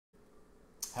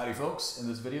Howdy folks, in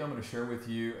this video I'm going to share with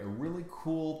you a really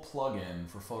cool plugin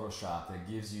for Photoshop that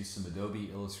gives you some Adobe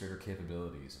Illustrator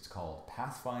capabilities. It's called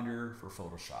PathFinder for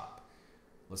Photoshop.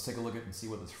 Let's take a look at it and see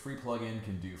what this free plugin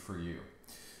can do for you.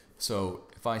 So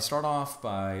if I start off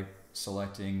by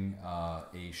selecting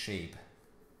a shape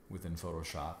within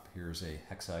Photoshop, here's a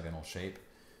hexagonal shape,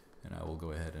 and I will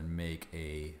go ahead and make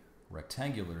a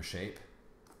rectangular shape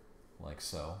like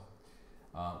so.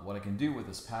 What I can do with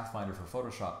this PathFinder for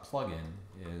Photoshop plugin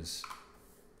is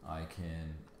I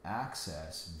can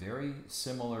access very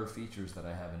similar features that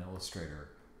I have in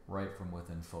Illustrator right from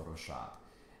within Photoshop.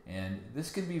 And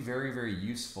this can be very, very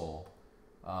useful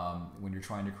when you're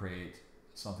trying to create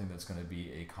something that's going to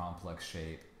be a complex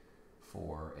shape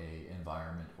for an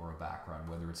environment or a background,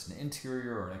 whether it's an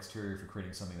interior or an exterior. If you're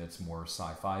creating something that's more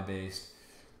sci-fi based,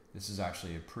 this is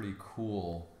actually a pretty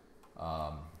cool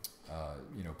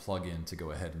plug-in to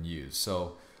go ahead and use.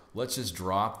 So let's just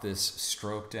drop this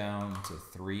stroke down to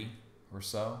 3 or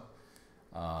so.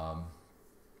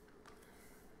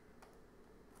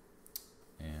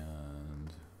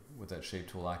 And with that shape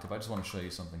tool active, I just want to show you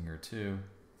something here too.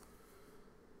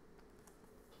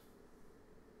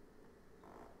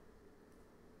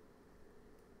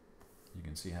 You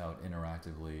can see how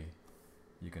interactively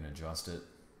you can adjust it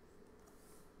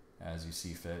as you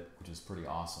see fit, which is pretty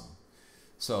awesome.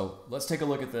 So let's take a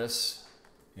look at this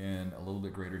in a little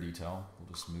bit greater detail.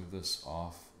 We'll just move this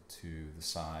off to the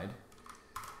side.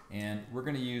 And we're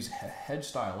going to use Hedge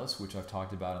Stylus, which I've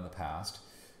talked about in the past,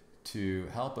 to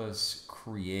help us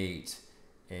create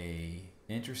a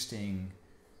interesting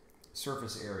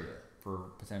surface area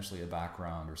for potentially a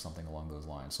background or something along those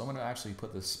lines. So I'm going to actually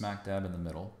put this smack dab in the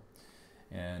middle.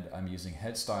 And I'm using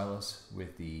Hedge Stylus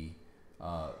with the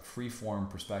freeform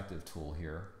perspective tool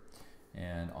here.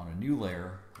 And on a new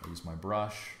layer, I'll use my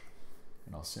brush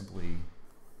and I'll simply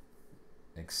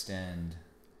extend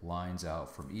lines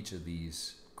out from each of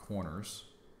these corners.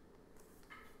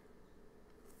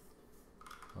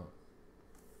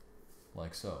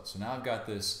 Like so. So now I've got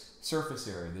this surface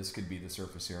area. This could be the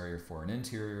surface area for an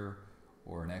interior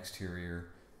or an exterior.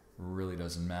 Really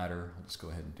doesn't matter. I'll just go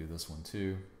ahead and do this one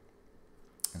too.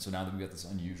 And so now that we've got this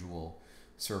unusual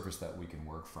surface that we can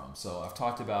work from. So I've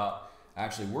talked about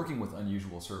actually working with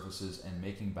unusual surfaces and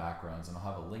making backgrounds, and I'll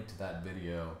have a link to that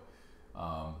video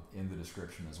in the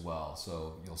description as well.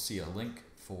 So you'll see a link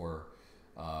for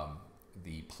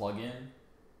the plugin,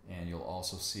 and you'll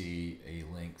also see a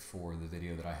link for the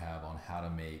video that I have on how to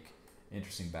make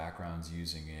interesting backgrounds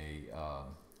using a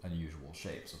unusual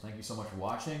shape. So thank you so much for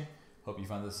watching. Hope you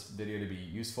found this video to be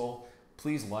useful.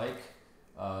 Please like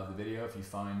the video if you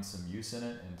find some use in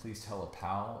it, and please tell a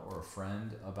pal or a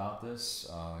friend about this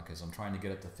because I'm trying to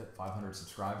get up to 500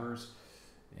 subscribers,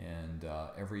 and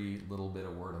every little bit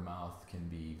of word of mouth can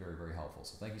be very, very helpful.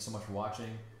 So thank you so much for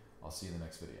watching. I'll see you in the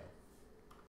next video.